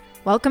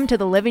Welcome to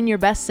the Living Your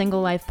Best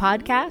Single Life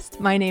podcast.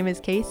 My name is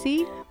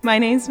Casey. My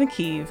name's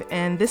Mickeve,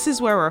 and this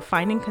is where we're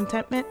finding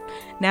contentment,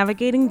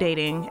 navigating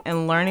dating,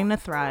 and learning to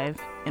thrive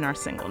in our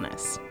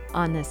singleness.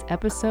 On this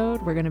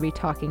episode, we're going to be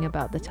talking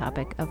about the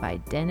topic of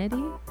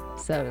identity.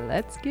 So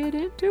let's get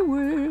into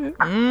it.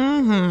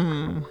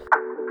 I'm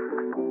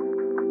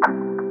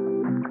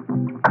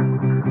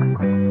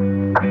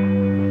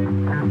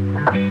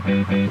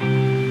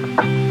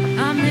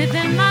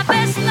living my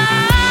best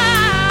life.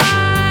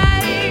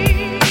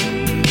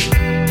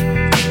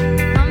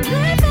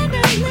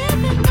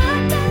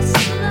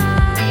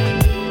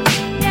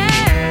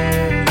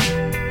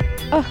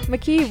 Oh,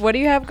 Mickeve, what do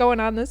you have going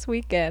on this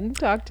weekend?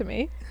 Talk to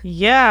me.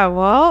 Yeah,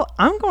 well,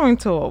 I'm going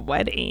to a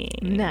wedding.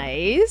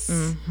 Nice.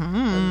 And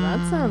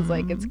that sounds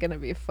like it's going to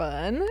be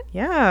fun.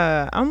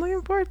 Yeah, I'm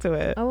looking forward to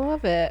it. I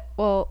love it.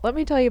 Well, let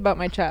me tell you about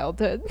my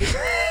childhood.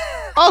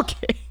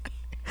 Okay.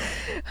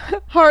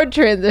 Hard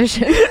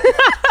transition.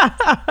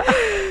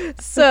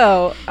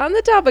 So, on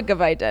the topic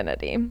of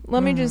identity,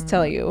 let me just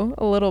tell you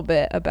a little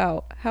bit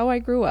about how I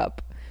grew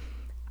up.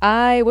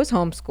 I was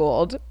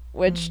homeschooled,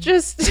 which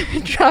just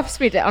drops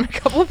me down a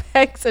couple of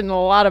pegs in a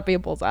lot of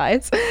people's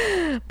eyes.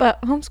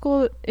 But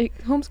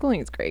homeschooling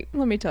is great,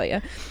 let me tell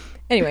you.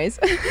 Anyways,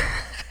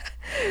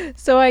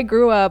 so I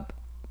grew up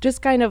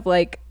just kind of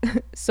like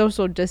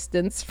social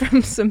distance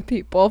from some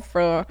people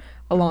for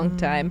a long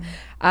time.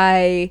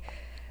 I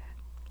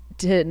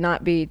did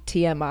not be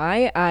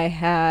TMI. I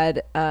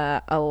had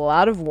a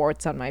lot of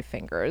warts on my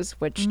fingers,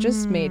 which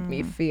just made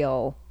me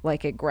feel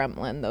like a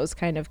gremlin. Those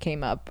kind of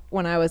came up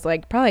when I was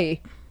like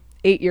probably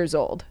 8 years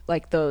old,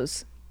 like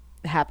those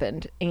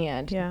happened,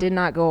 and did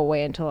not go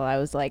away until I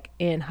was like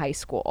in high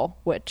school,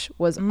 which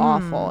was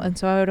awful. And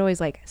so I would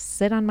always like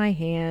sit on my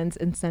hands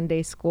in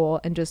Sunday school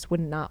and just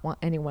would not want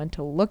anyone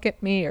to look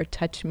at me or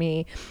touch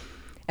me.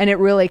 And it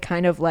really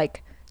kind of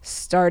like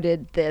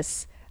started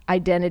this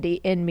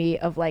identity in me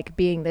of like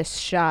being this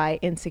shy,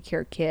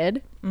 insecure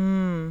kid.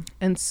 And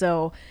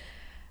so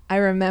I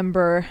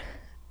remember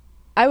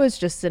I was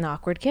just an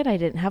awkward kid. I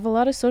didn't have a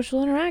lot of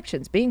social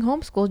interactions. Being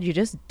homeschooled, you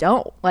just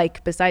don't.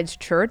 Like, besides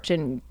church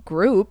and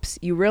groups,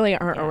 you really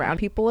aren't around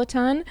people a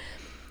ton.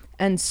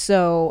 And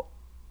so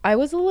I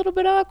was a little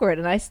bit awkward,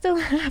 and I still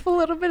have a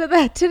little bit of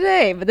that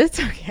today, but it's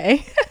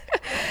okay.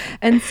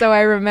 And so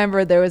I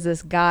remember there was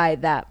this guy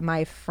that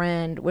my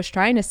friend was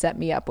trying to set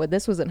me up with.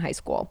 This was in high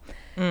school.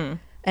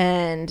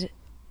 And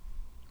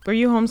were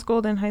you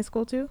homeschooled in high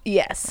school too?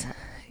 Yes.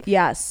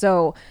 Yeah.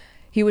 So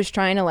he was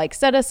trying to like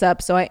set us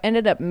up. So I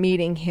ended up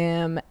meeting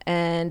him,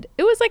 and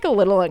it was like a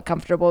little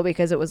uncomfortable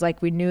because it was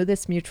like we knew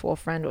this mutual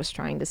friend was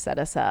trying to set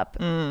us up.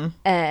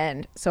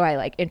 And so I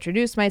like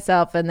introduced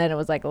myself, and then it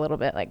was like a little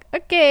bit like,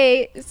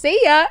 okay, see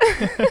ya.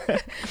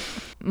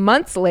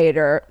 Months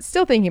later,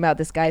 still thinking about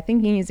this guy,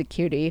 thinking he's a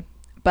cutie.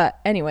 But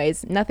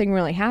anyways, nothing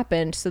really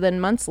happened. So then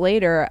months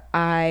later,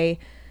 I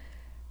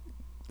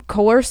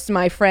coerced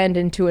my friend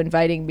into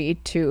inviting me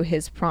to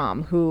his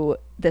prom, who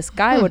this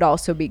guy would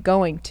also be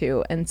going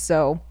to. And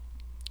so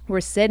we're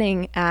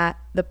sitting at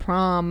the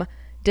prom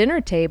dinner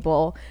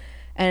table,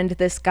 and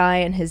this guy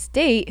and his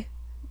date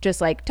just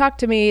like talked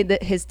to me.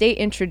 His date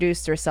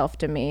introduced herself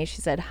to me.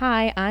 She said,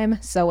 "Hi,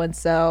 I'm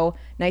so-and-so.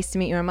 Nice to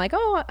meet you." I'm like,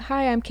 "Oh,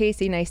 hi, I'm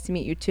Casey. Nice to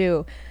meet you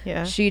too."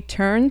 Yeah. She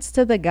turns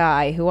to the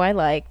guy who I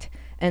liked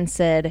and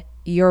said,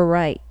 "You're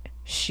right.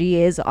 She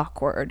is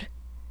awkward."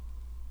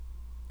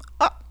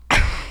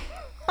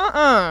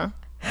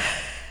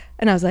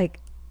 And I was like,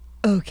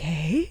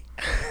 okay.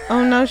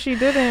 Oh no, she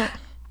didn't.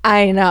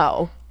 I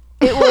know.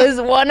 It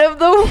was one of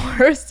the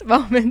worst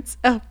moments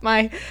of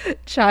my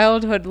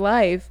childhood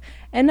life.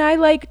 And I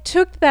like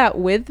took that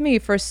with me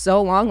for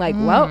so long. Like,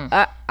 well,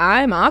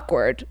 I'm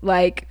awkward.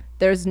 Like,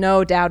 there's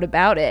no doubt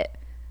about it.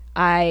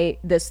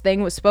 This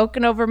thing was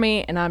spoken over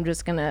me, and I'm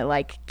just gonna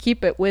like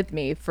keep it with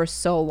me for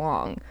so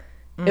long.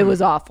 It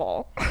was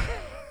awful.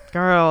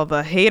 Girl,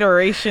 the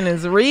hateration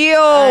is real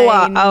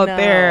out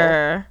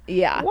there.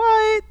 Yeah.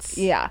 What?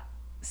 Yeah.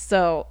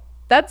 So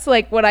that's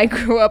like what I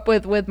grew up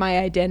with my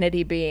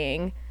identity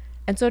being.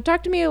 And so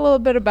talk to me a little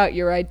bit about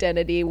your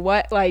identity,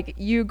 what like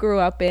you grew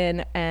up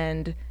in,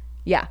 and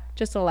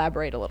just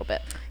elaborate a little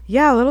bit.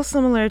 Yeah, a little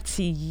similar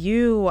to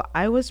you.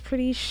 I was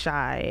pretty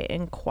shy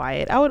and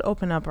quiet. I would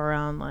open up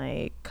around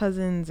like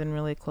cousins and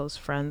really close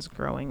friends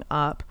growing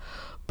up,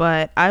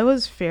 but I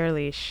was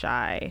fairly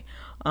shy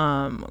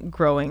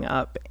growing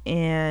up.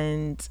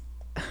 And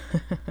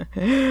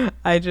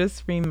I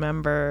just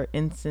remember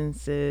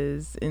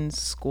instances in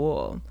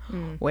school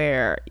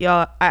where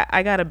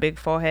I got a big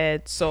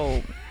forehead,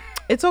 so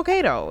it's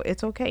okay though.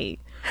 It's okay.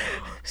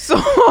 So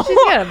she's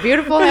got a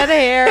beautiful head of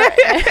hair.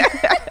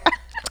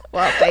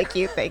 Well, thank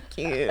you.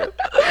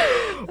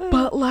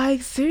 But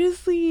like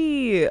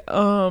seriously,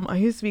 I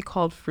used to be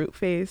called fruit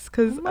face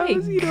because I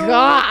was,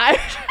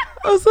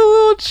 I was a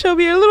little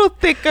chubbier, a little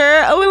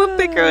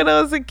thicker when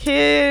I was a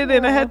kid,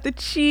 and I had the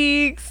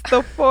cheeks,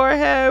 the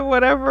forehead,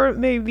 whatever it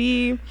may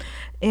be.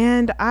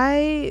 And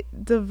I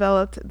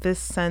developed this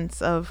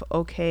sense of,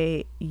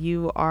 okay,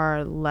 you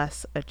are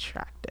less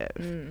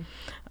attractive.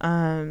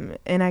 And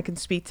I can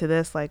speak to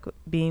this, like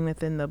being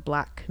within the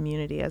Black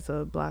community as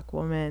a Black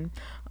woman,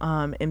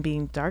 and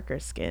being darker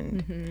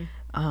skinned.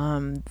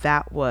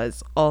 That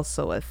was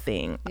also a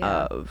thing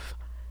of,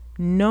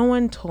 no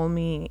one told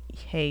me,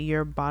 hey,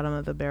 you're bottom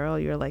of the barrel,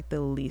 you're like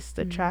the least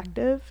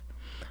attractive.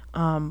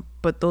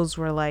 But those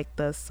were like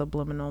the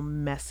subliminal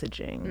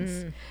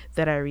messagings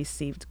that I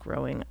received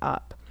growing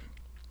up.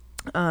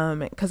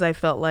 Because I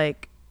felt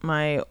like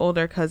my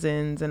older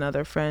cousins and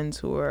other friends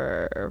who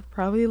were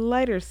probably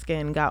lighter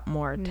skinned got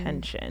more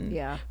attention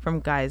from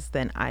guys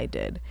than I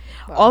did.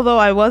 Wow. Although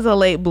I was a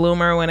late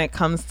bloomer when it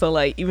comes to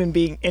like even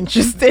being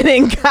interested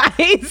in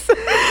guys,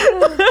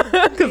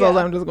 because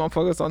I'm just going to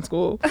focus on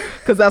school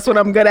because that's what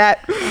I'm good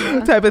at,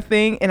 type of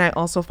thing. And I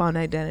also found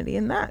identity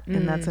in that.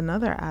 And that's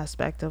another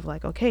aspect of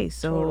like, okay,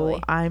 so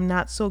I'm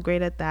not so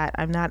great at that.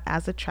 I'm not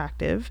as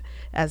attractive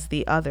as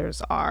the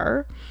others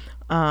are.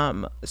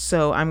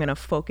 So I'm going to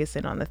focus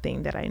in on the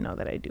thing that I know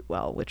that I do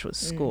well, which was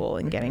school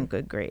and getting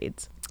good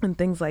grades and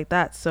things like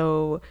that.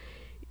 So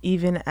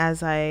even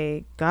as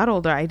I got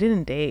older, I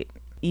didn't date.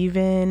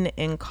 Even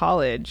in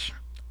college,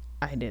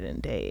 I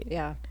didn't date.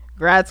 Yeah.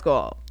 Grad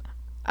school,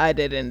 I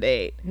didn't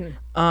date.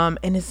 And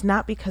it's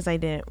not because I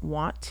didn't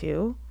want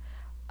to.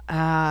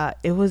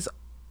 It was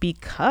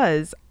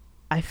because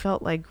I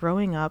felt like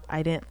growing up,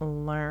 I didn't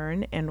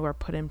learn and or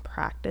put in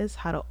practice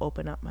how to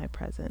open up my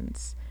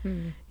presence.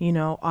 You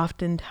know,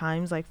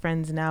 oftentimes like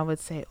friends now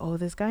would say, oh,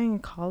 this guy in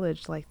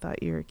college like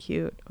thought you were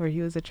cute or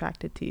he was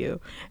attracted to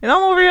you. And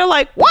I'm over here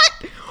like, what?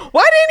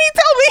 Why didn't he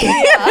tell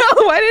me? Yeah.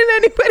 Why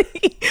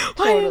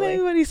didn't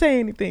anybody say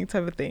anything,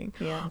 type of thing?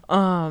 Yeah.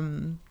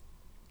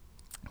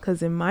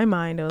 Because in my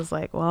mind, it was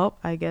like, well,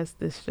 I guess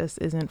this just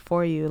isn't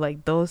for you.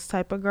 Like those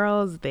type of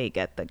girls, they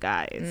get the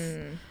guys.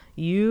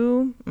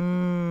 You,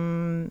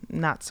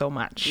 not so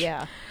much.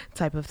 Yeah.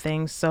 Type of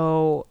thing.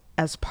 So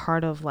as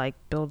part of like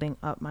building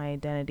up my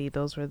identity,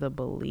 those were the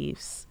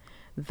beliefs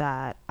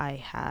that I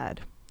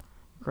had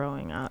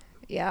growing up.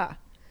 Yeah.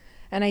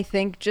 And I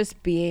think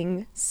just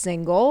being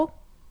single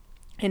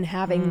and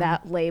having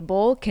that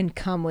label can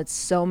come with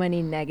so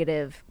many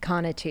negative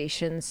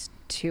connotations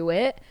to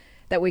it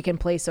that we can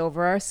place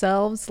over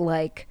ourselves.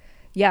 Like,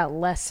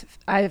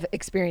 I've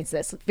experienced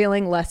this,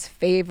 feeling less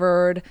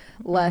favored,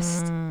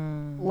 less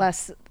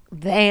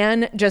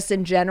than, just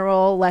in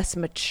general, less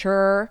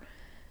mature,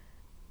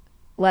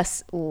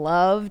 less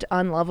loved,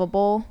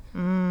 unlovable.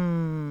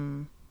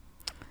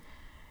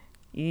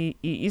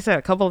 You said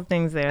a couple of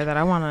things there that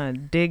I want to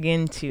dig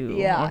into.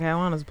 Yeah. Okay, I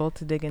want us both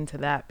to dig into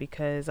that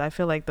because I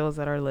feel like those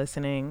that are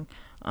listening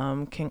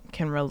can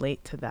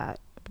relate to that.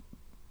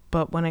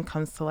 But when it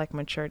comes to like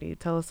maturity,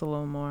 tell us a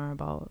little more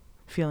about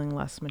feeling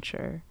less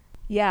mature.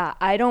 Yeah,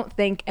 I don't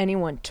think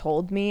anyone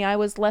told me I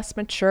was less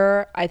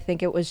mature. I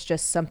think it was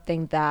just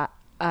something that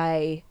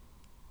I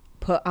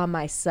put on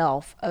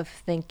myself of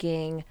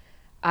thinking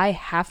I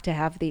have to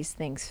have these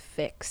things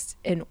fixed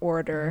in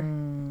order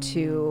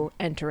to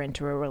enter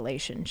into a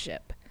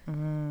relationship.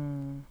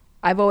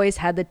 I've always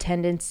had the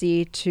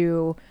tendency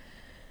to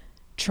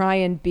try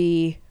and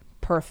be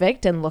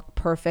perfect and look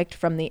perfect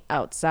from the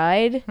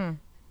outside.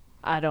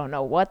 I don't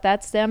know what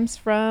that stems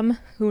from.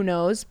 Who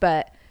knows?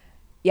 But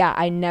yeah,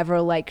 I never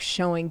have liked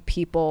showing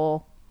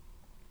people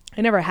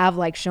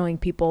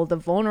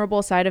the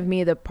vulnerable side of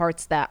me, the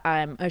parts that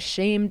I'm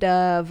ashamed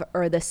of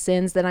or the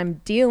sins that I'm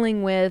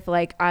dealing with.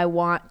 Like, I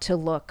want to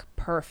look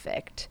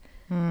perfect.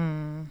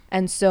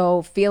 And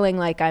so feeling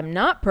like I'm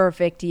not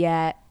perfect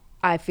yet,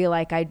 I feel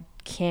like I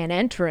can't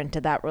enter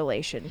into that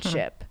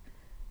relationship.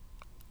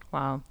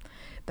 Wow.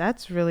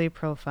 That's really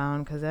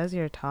profound because as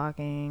you're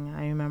talking,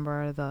 I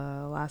remember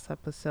the last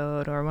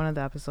episode or one of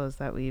the episodes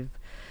that we've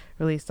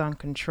released on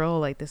control.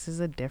 Like, this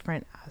is a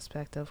different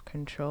aspect of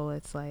control.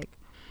 It's like,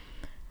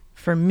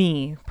 for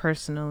me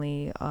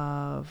personally,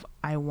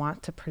 I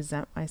want to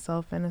present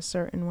myself in a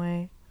certain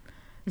way.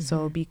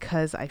 So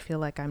because I feel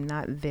like I'm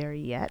not there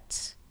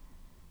yet,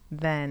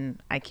 then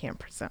I can't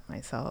present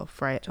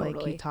myself, right? Totally.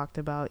 Like you talked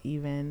about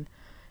even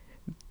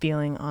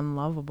feeling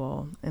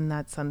unlovable, and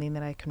that's something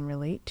that I can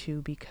relate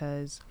to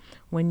because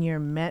when you're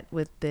met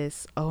with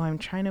this, oh, I'm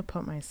trying to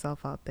put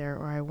myself out there,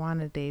 or I want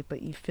to date,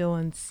 but you feel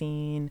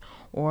unseen,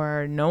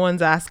 or no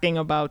one's asking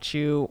about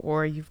you,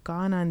 or you've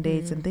gone on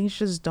dates and things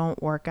just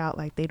don't work out,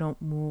 like they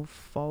don't move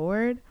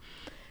forward.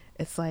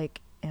 It's like,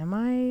 am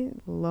I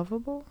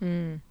lovable?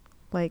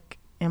 Like,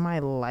 am I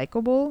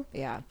likable?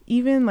 Yeah.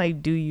 Even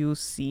like, do you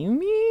see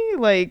me?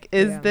 Like,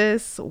 is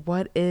this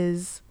what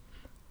is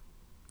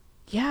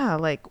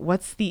like,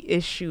 what's the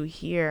issue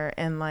here?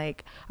 And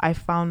like, I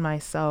found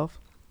myself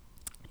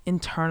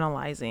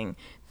internalizing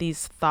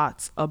these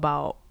thoughts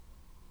about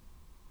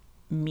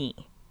me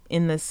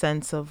in the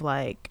sense of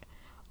like,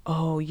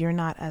 oh, you're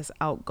not as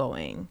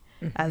outgoing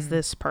as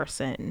this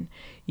person.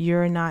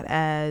 Your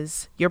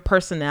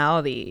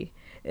personality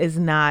is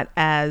not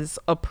as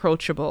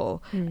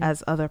approachable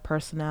as other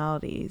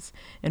personalities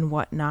and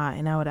whatnot.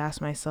 And I would ask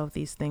myself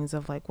these things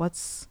of like,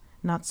 what's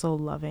not so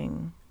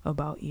loving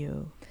about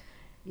you.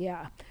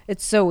 Yeah.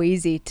 It's so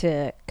easy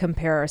to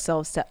compare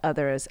ourselves to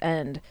others,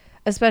 and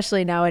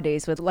especially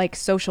nowadays with like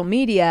social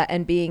media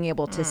and being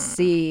able to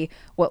see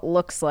what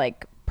looks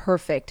like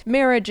perfect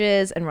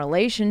marriages and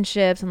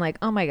relationships, and like,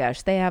 oh my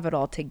gosh, they have it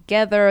all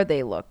together.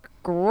 They look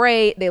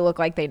great. They look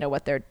like they know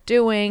what they're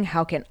doing.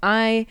 How can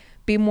I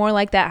be more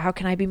like that? How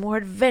can I be more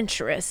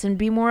adventurous and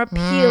be more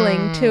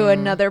appealing to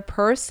another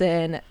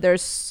person?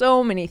 There's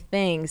so many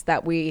things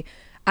that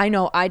I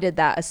know I did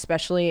that,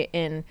 especially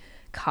in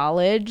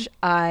college.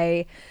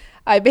 I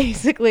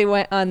basically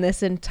went on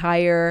this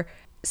entire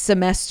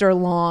semester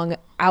long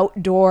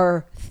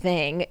outdoor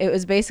thing. It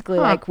was basically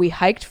like we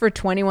hiked for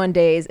 21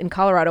 days in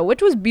Colorado,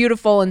 which was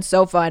beautiful and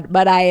so fun,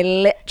 but I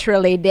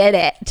literally did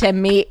it to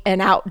meet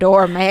an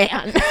outdoor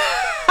man.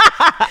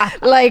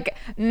 Like,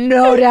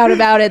 no doubt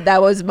about it,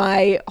 that was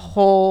my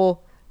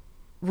whole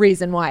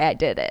reason why I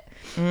did it.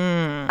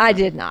 I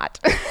did not.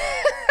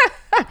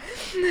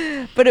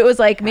 But it was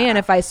like, man,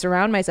 if I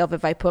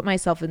put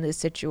myself in this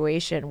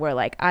situation where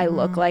like I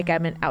look like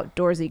I'm an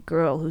outdoorsy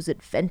girl who's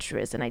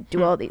adventurous and I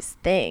do all these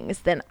things,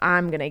 then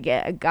I'm going to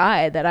get a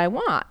guy that I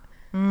want.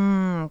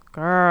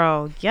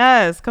 Girl,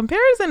 yes.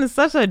 Comparison is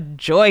such a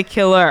joy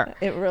killer.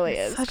 It really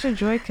is. Such a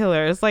joy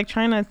killer. It's like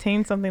trying to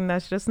attain something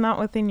that's just not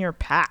within your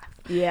path.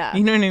 Yeah.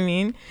 You know what I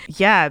mean?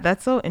 Yeah,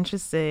 that's so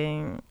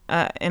interesting.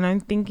 And I'm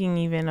thinking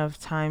even of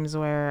times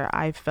where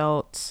I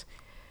felt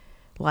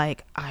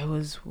like I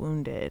was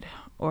wounded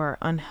or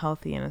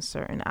unhealthy in a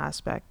certain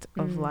aspect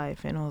of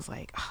life, and I was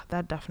like,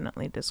 that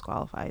definitely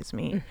disqualifies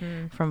me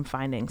from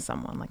finding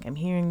someone. Like, I'm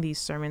hearing these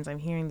sermons, I'm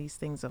hearing these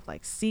things of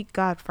like, seek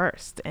God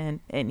first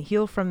and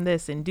heal from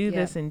this and do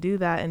this and do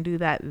that and do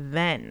that,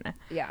 then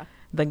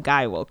the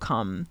guy will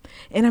come.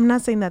 And I'm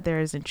not saying that there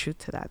isn't truth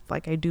to that.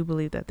 Like, I do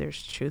believe that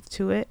there's truth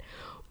to it,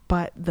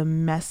 but the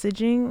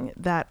messaging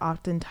that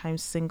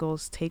oftentimes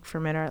singles take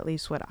from it, or at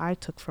least what I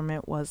took from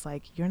it, was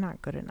like, you're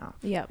not good enough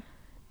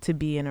to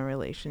be in a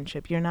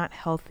relationship. You're not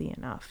healthy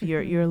enough.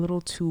 You're a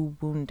little too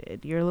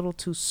wounded. You're a little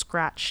too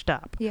scratched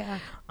up.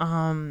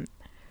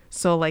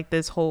 So like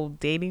this whole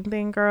dating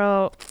thing,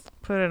 girl,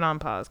 put it on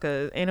pause,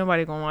 because ain't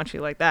nobody gonna want you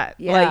like that.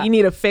 Like, you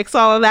need to fix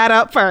all of that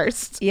up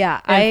first.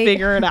 And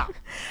figure it out.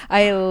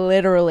 I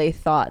literally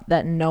thought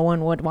that no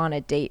one would want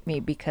to date me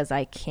because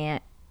I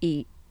can't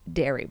eat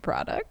dairy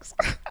products.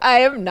 I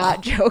am not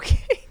joking.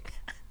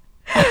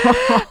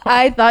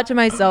 I thought to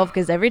myself,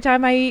 because every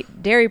time I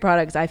eat dairy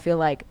products, I feel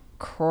like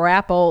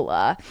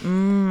crapola.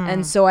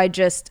 And so I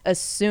just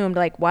assumed,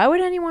 like, why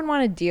would anyone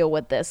want to deal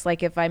with this?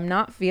 Like, if I'm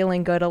not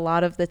feeling good a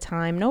lot of the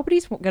time,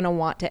 nobody's gonna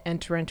want to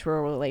enter into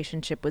a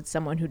relationship with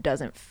someone who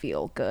doesn't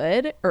feel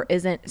good or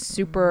isn't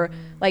super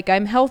like,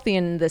 I'm healthy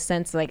in the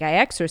sense, like, I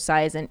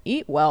exercise and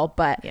eat well,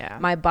 but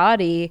my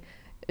body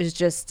is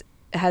just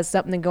has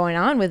something going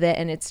on with it,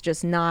 and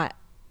it's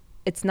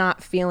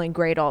not feeling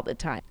great all the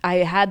time. I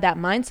had that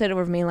mindset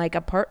over me, like,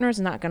 a partner's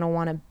not going to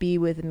want to be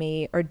with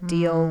me or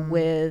deal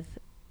with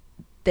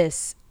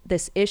this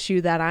issue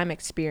that I'm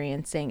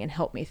experiencing and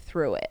help me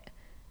through it.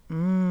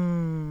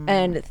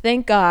 And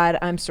thank God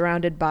I'm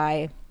surrounded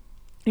by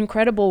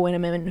incredible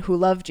women who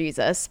love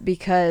Jesus,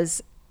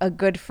 because a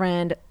good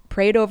friend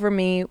prayed over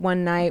me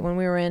one night when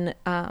we were in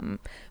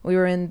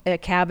a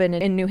cabin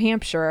in New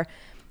Hampshire.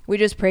 We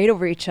just prayed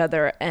over each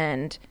other,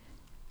 and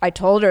I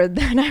told her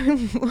that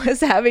I was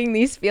having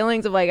these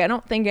feelings of like, I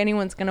don't think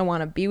anyone's going to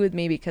want to be with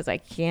me because I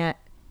can't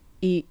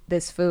eat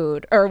this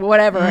food or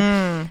whatever.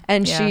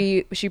 And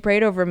she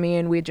prayed over me,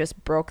 and we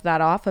just broke that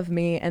off of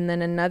me. And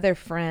then another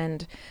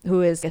friend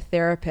who is a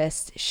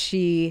therapist,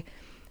 she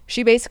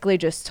basically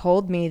just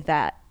told me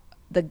that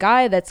the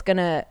guy that's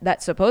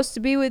supposed to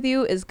be with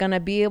you is going to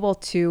be able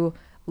to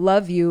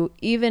love you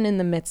even in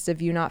the midst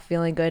of you not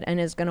feeling good, and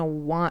is going to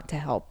want to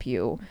help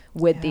you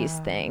with these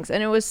things.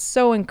 And it was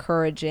so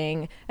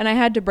encouraging. And I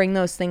had to bring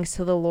those things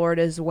to the Lord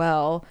as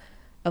well,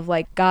 of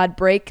like, God,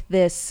 break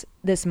this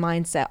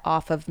mindset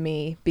off of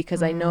me,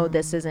 because I know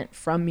this isn't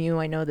from you.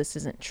 I know this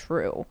isn't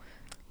true.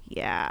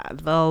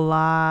 The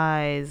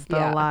lies,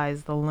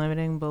 the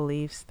limiting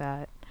beliefs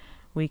that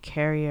we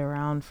carry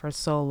around for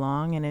so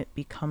long, and it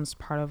becomes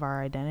part of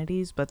our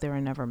identities, but they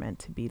were never meant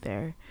to be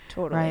there.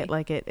 Totally. Right?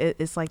 Like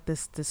it's like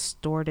this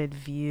distorted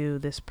view,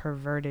 this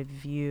perverted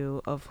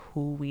view of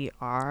who we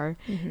are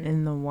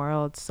in the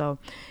world. So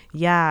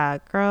yeah,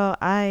 girl,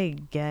 I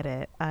get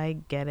it.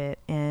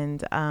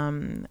 And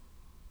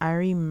I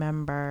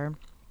remember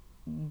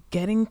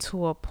getting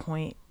to a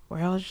point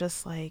where I was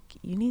just like,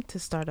 you need to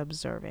start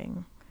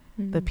observing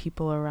the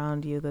people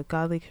around you, the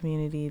godly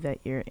community that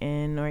you're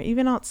in, or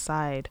even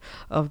outside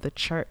of the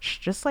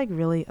church, just like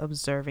really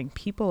observing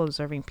people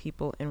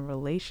in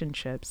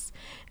relationships.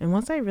 And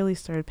once I really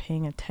started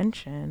paying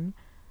attention,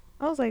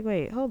 I was like,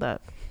 wait, hold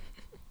up.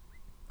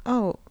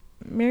 Oh,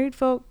 married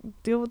folk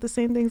deal with the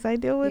same things I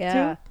deal with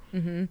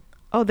too.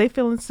 Oh, they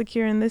feel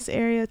insecure in this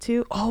area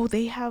too. Oh,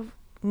 they have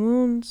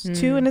wounds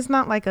too. And it's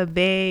not like a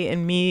they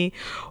and me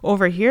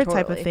over here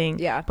type of thing.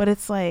 But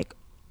it's like,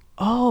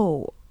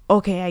 oh,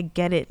 okay, I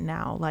get it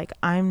now. Like,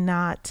 I'm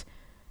not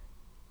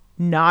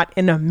not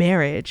in a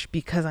marriage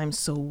because I'm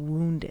so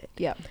wounded.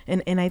 Yeah.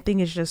 And I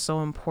think it's just so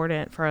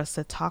important for us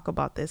to talk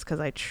about this, because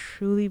I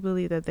truly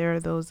believe that there are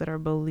those that are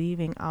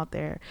believing out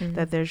there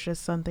that there's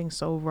just something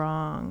so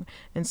wrong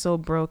and so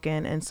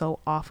broken and so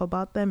off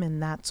about them,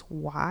 and that's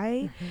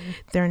why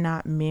they're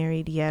not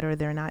married yet or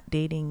they're not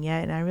dating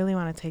yet. And I really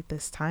want to take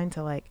this time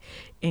to like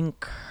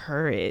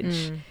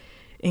encourage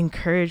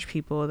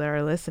people that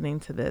are listening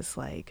to this,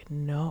 like,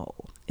 no,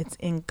 it's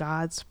in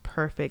God's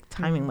perfect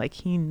timing. Like,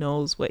 he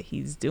knows what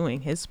he's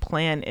doing. His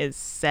plan is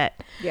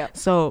set. Yeah.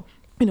 So,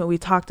 you know, we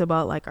talked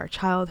about like our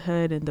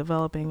childhood and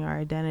developing our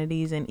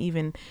identities, and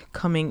even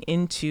coming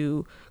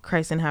into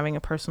Christ and having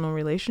a personal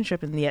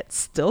relationship, and yet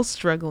still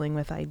struggling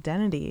with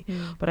identity.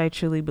 But I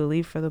truly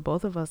believe for the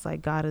both of us,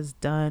 like, God has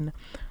done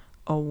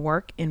a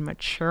work in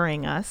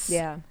maturing us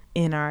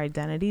in our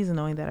identities, and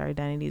knowing that our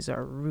identities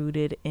are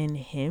rooted in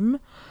him.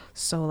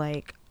 So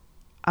like,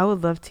 I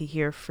would love to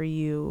hear for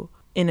you,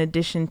 in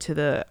addition to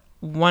the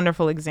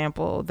wonderful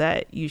example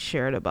that you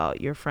shared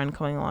about your friend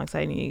coming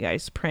alongside and you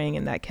guys praying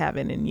in that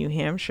cabin in New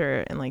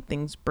Hampshire, and like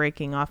things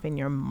breaking off in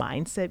your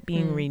mindset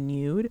being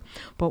renewed.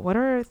 But what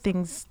are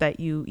things that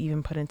you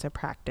even put into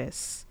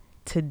practice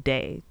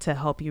today to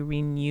help you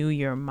renew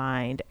your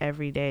mind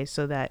every day,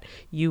 so that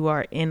you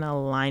are in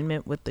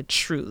alignment with the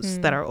truths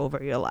that are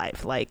over your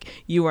life? Like,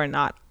 you are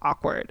not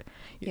awkward.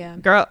 Yeah.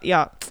 Girl,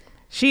 yeah.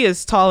 She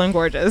is tall and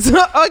gorgeous.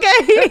 Okay.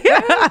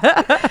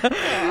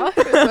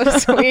 Aww,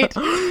 so sweet.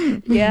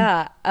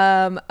 Yeah.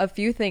 A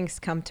few things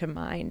come to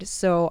mind.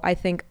 So I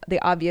think the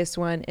obvious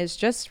one is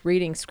just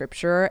reading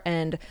scripture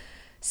and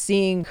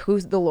seeing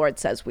who the Lord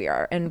says we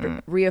are,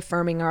 and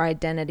reaffirming our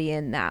identity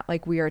in that.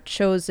 Like, we are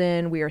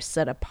chosen, we are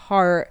set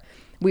apart,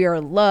 we are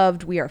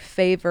loved, we are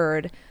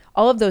favored,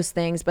 all of those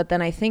things. But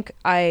then I think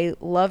I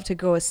love to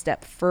go a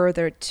step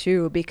further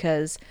too,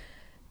 because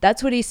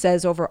that's what he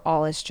says over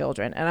all his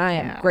children. And I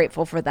am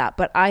grateful for that.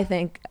 But I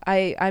think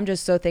I'm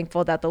just so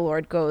thankful that the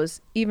Lord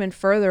goes even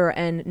further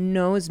and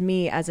knows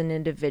me as an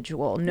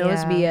individual,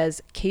 knows me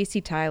as Casey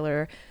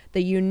Tyler,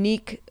 the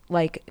unique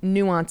like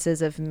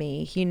nuances of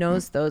me. He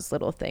knows those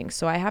little things.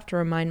 So I have to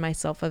remind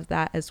myself of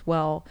that as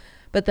well.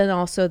 But then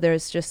also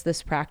there's just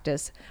this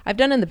practice I've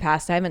done in the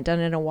past. I haven't done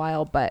it in a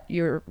while, but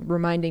you're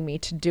reminding me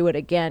to do it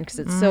again, because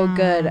it's so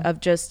good, of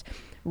just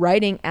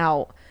writing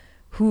out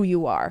who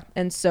you are.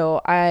 And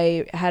so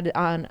I had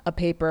on a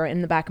paper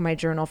in the back of my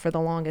journal for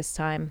the longest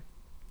time,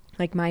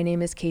 like, my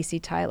name is Casey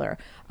Tyler.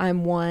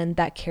 I'm one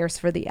that cares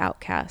for the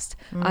outcast.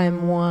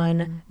 I'm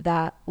one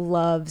that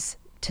loves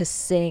to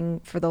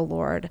sing for the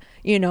Lord.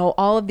 You know,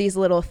 all of these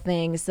little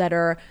things that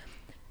are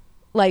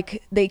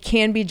like, they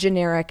can be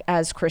generic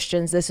as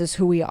Christians. This is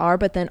who we are,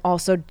 but then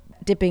also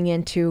dipping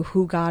into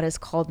who God has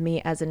called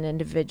me as an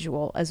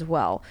individual as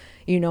well,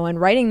 you know, and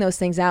writing those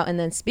things out and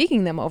then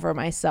speaking them over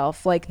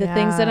myself. Like, the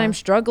things that I'm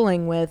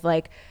struggling with,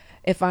 like,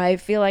 if I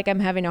feel like I'm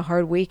having a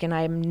hard week and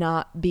I'm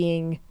not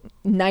being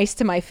nice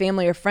to my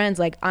family or friends,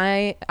 like,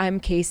 I'm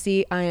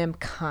Casey, I am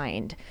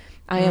kind.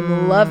 I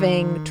am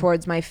loving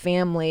towards my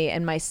family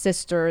and my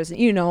sisters,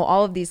 you know,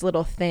 all of these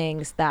little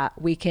things that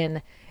we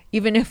can,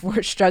 even if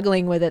we're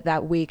struggling with it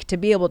that week, to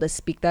be able to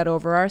speak that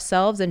over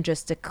ourselves and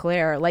just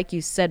declare, like you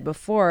said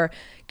before,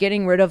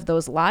 getting rid of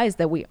those lies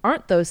that we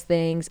aren't those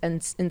things,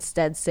 and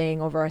instead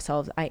saying over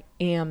ourselves, I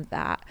am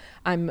that.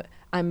 I'm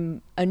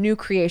a new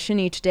creation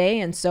each day,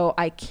 and so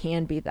I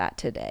can be that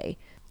today.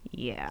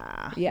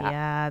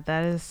 Yeah,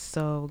 that is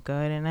so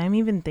good. And I'm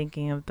even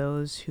thinking of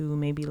those who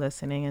may be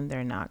listening and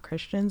they're not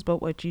Christians, but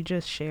what you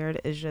just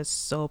shared is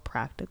just so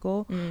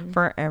practical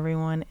for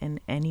everyone and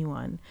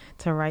anyone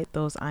to write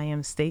those I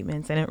am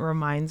statements. And it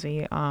reminds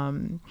me,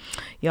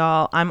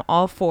 y'all, I'm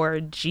all for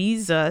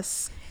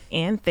Jesus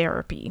and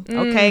therapy.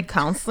 Okay,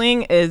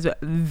 counseling is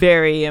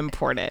very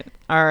important.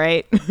 All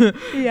right.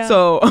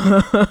 So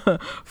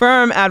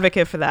firm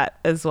advocate for that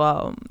as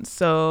well.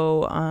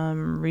 So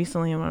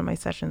recently in one of my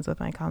sessions with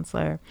my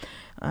counselor,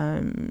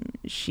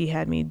 she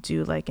had me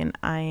do like an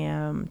I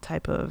am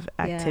type of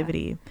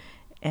activity,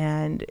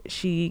 and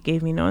she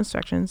gave me no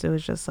instructions. It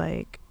was just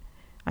like,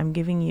 I'm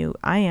giving you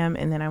I am,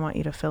 and then I want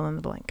you to fill in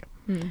the blank.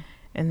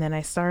 And then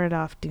I started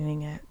off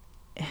doing it,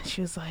 and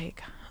she was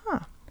like,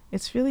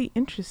 it's really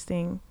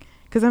interesting,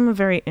 because I'm a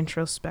very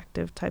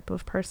introspective type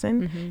of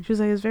person. She was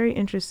like, it's very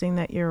interesting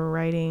that you're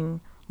writing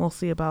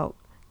mostly about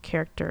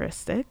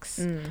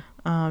characteristics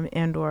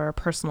and or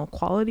personal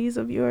qualities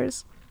of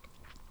yours.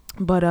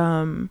 But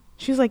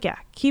she was like, yeah,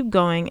 keep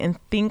going and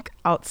think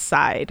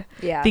outside.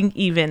 Think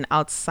even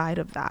outside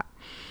of that.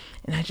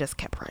 And I just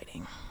kept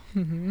writing.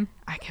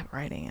 I kept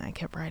writing and I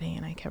kept writing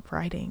and I kept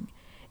writing.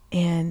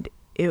 And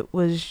it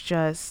was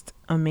just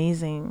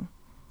amazing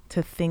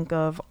to think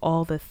of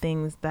all the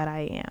things that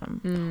I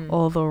am,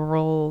 all the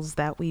roles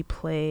that we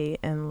play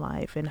in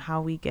life, and how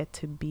we get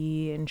to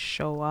be and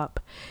show up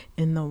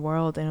in the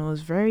world. And it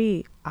was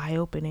very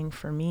eye-opening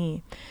for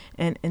me.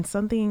 And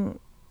something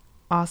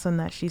awesome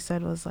that she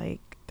said was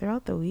like,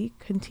 throughout the week,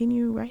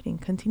 continue writing,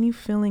 continue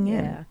filling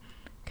in,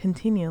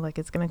 continue, like,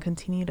 it's going to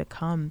continue to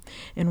come.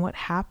 And what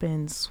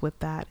happens with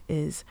that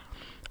is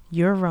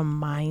you're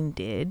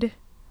reminded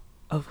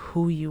of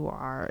who you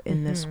are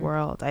in this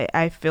world.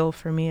 I feel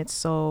for me, it's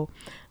so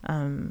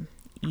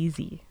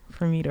easy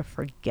for me to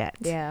forget.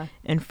 Yeah.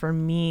 And for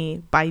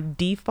me, by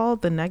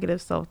default, the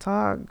negative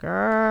self-talk,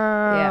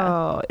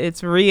 girl,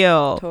 it's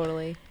real.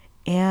 Totally.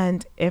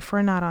 And if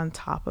we're not on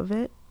top of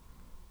it,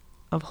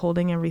 of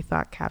holding every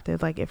thought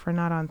captive, like if we're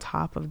not on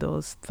top of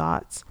those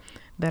thoughts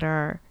that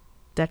are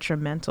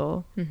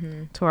detrimental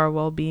to our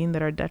well-being,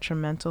 that are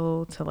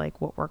detrimental to like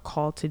what we're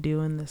called to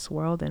do in this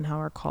world and how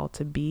we're called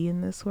to be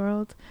in this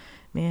world,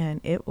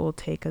 man, it will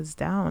take us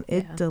down.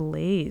 It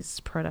delays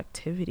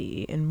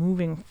productivity and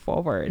moving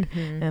forward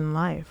in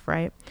life,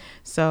 right?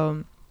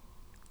 So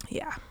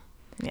yeah,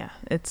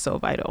 it's so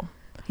vital.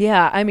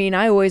 Yeah, I mean,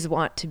 I always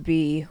want to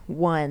be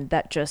one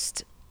that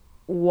just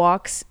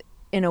walks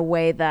in a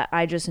way that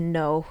I just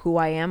know who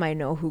I am. I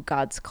know who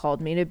God's called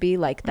me to be,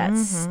 like that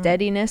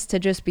steadiness to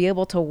just be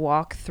able to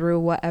walk through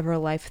whatever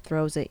life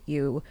throws at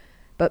you.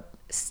 But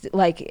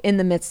like in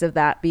the midst of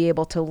that, be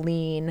able to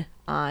lean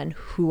on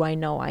who I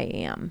know I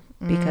am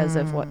because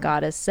of what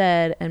God has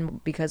said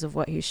and because of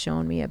what he's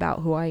shown me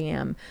about who I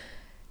am.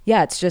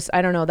 Yeah, it's just,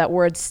 I don't know, that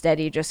word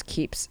steady just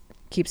keeps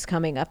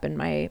coming up in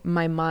my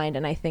mind.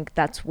 And I think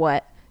that's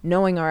what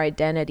knowing our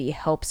identity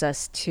helps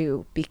us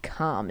to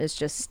become, is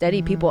just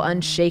steady people,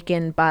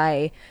 unshaken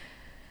by,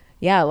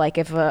 like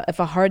if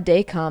a hard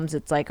day comes,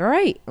 it's like, all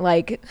right,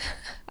 like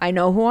I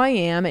know who I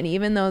am. And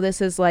even though this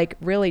is like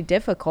really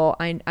difficult,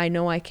 I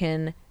know I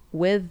can,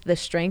 with the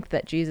strength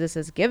that Jesus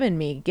has given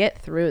me, get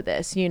through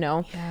this, you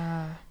know?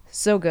 Yeah.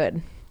 So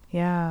good.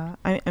 Yeah.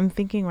 I'm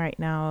thinking right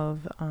now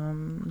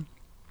of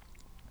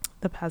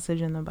the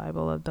passage in the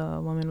Bible of the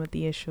woman with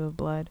the issue of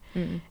blood,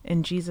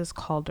 and Jesus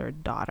called her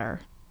daughter.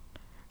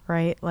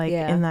 Right? Like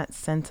in that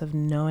sense of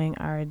knowing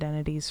our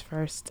identities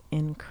first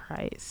in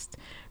Christ,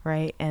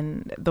 right?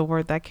 And the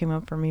word that came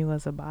up for me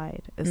was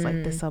abide. It's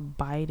like this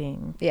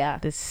abiding,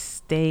 this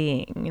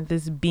staying,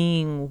 this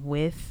being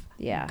with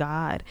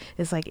God.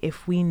 It's like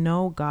if we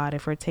know God,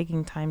 if we're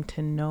taking time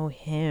to know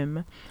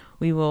him,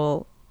 we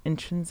will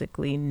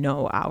intrinsically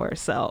know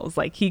ourselves.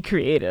 Like he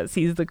created us.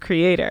 He's the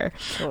creator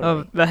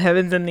of the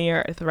heavens and the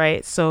earth,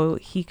 right? So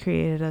he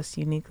created us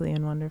uniquely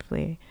and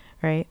wonderfully,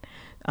 right?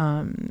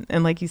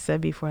 And like you said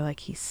before,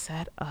 like he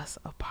set us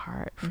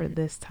apart for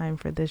this time,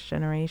 for this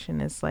generation.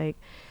 It's like,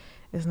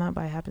 it's not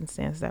by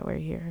happenstance that we're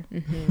here.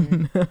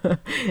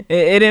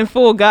 it didn't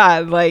fool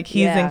God. Like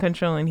he's in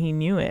control and he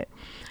knew it.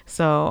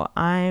 So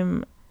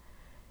I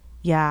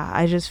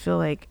just feel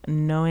like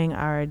knowing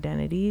our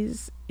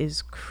identities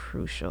is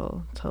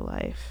crucial to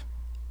life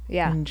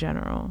in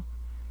general.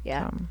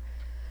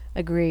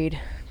 Agreed.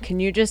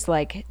 Can you just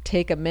like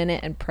take a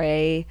minute and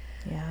pray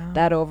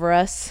that over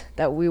us,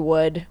 that we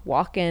would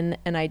walk in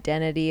an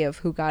identity of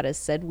who God has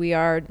said we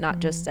are, not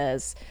just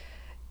as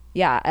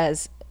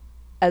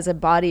a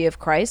body of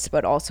Christ,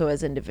 but also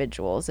as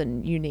individuals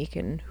and unique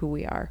in who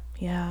we are.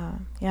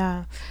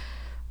 Yeah.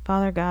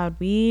 Father God,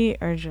 we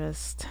are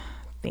just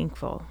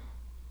thankful.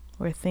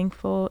 We're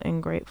thankful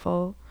and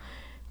grateful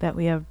that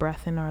we have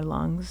breath in our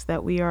lungs,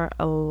 that we are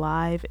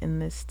alive in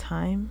this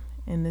time,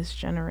 in this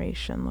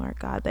generation, Lord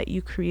God, that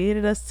you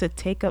created us to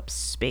take up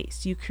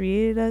space. You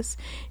created us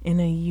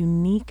in a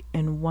unique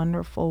and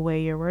wonderful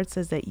way. Your word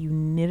says that you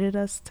knitted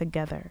us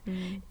together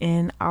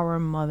in our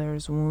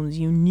mother's wombs.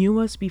 You knew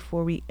us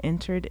before we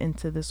entered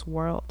into this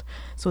world.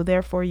 So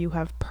therefore you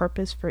have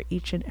purpose for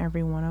each and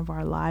every one of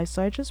our lives.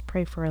 So I just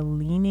pray for a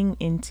leaning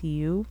into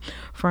you,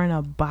 for an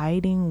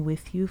abiding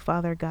with you,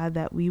 Father God,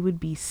 that we would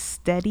be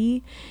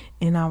steady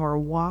in our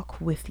walk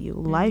with you.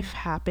 Life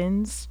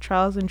happens,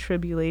 trials and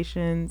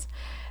tribulations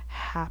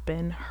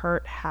happen,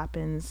 hurt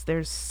happens,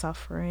 there's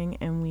suffering,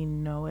 and we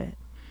know it.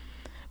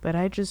 But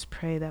I just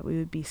pray that we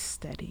would be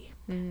steady,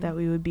 that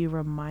we would be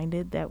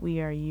reminded that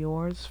we are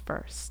yours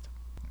first,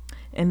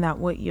 and that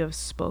what you have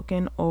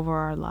spoken over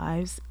our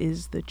lives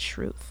is the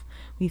truth.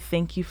 We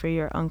thank you for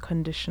your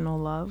unconditional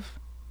love.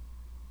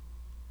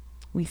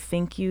 We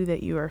thank you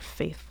that you are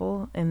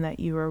faithful and that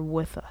you are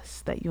with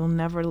us, that you'll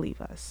never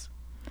leave us.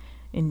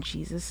 In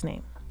Jesus'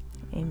 name,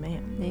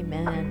 amen.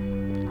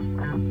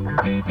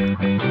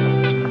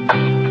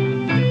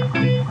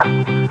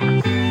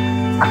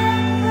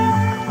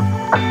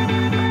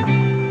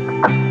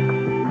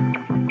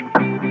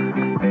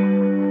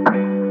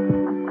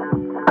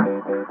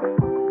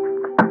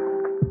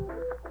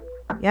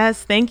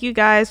 Yes, thank you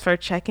guys for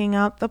checking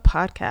out the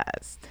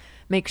podcast.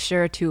 Make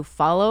sure to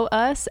follow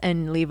us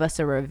and leave us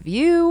a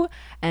review.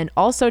 And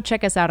also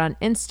check us out on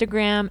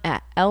Instagram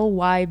at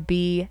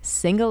LYB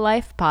Single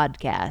Life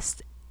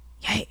Podcast.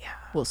 Yeah.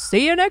 We'll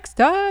see you next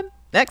time.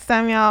 Next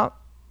time, y'all.